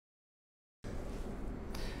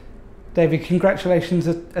David, congratulations.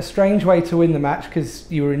 A strange way to win the match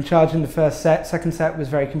because you were in charge in the first set. Second set was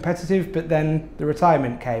very competitive, but then the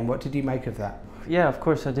retirement came. What did you make of that? Yeah, of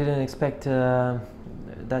course, I didn't expect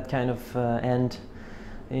that kind of end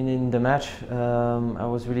in the match. I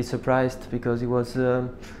was really surprised because he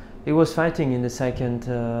was fighting in the second.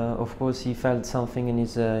 Of course, he felt something in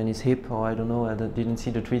his hip, or I don't know. I didn't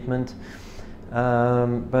see the treatment.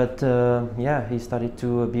 Yeah, he started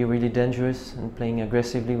to be really dangerous and playing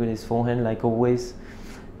aggressively with his forehand like always.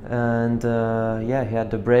 And yeah, he had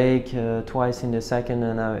the break twice in the second,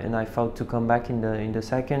 and I fought to come back in the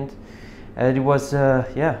second. And it was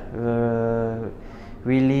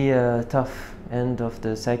really tough end of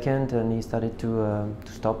the second, and he started to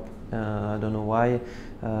stop. I don't know why.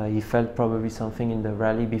 He felt probably something in the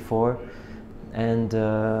rally before, and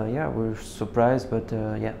yeah, we're surprised, but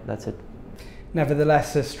yeah, that's it.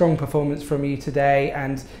 Nevertheless, a strong performance from you today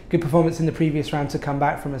and good performance in the previous round to come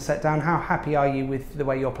back from a set down. How happy are you with the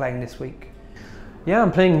way you're playing this week? Yeah,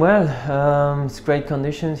 I'm playing well. It's great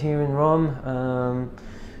conditions here in Rome.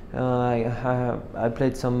 I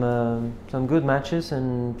played some good matches,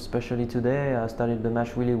 and especially today I started the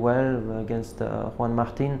match really well against Juan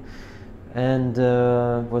Martin, and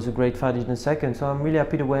it was a great fight in the second. So I'm really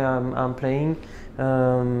happy the way I'm playing.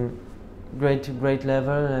 Great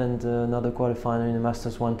level, and another quarterfinal in the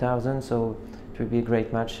Masters 1000, so it will be a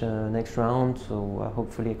great match next round, so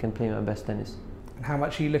hopefully I can play my best tennis. And how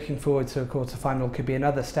much are you looking forward to a quarterfinal? Could be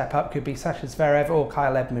another step up, could be Sasha Zverev or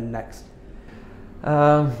Kyle Edmund next.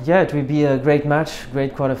 Yeah, it will be a great match,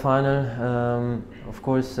 great quarterfinal. Of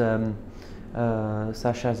course, Sasha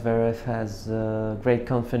Zverev has great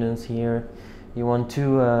confidence here. He won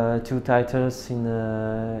two titles in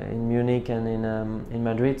Munich and in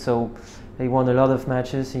Madrid, so he won a lot of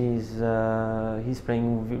matches. He's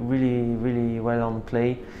playing really well on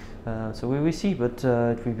clay, so we will see. But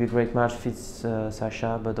it will be a great match if it's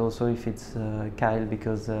Sasha, but also if it's Kyle,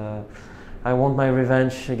 because I want my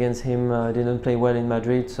revenge against him. I didn't play well in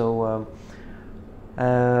Madrid, so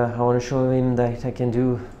I want to show him that I can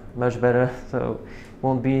do much better. So it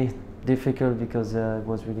won't be difficult because it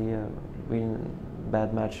was really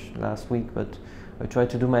bad match last week, but I try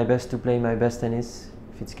to do my best to play my best tennis,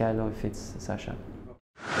 if it's Kyle or if it's Sasha.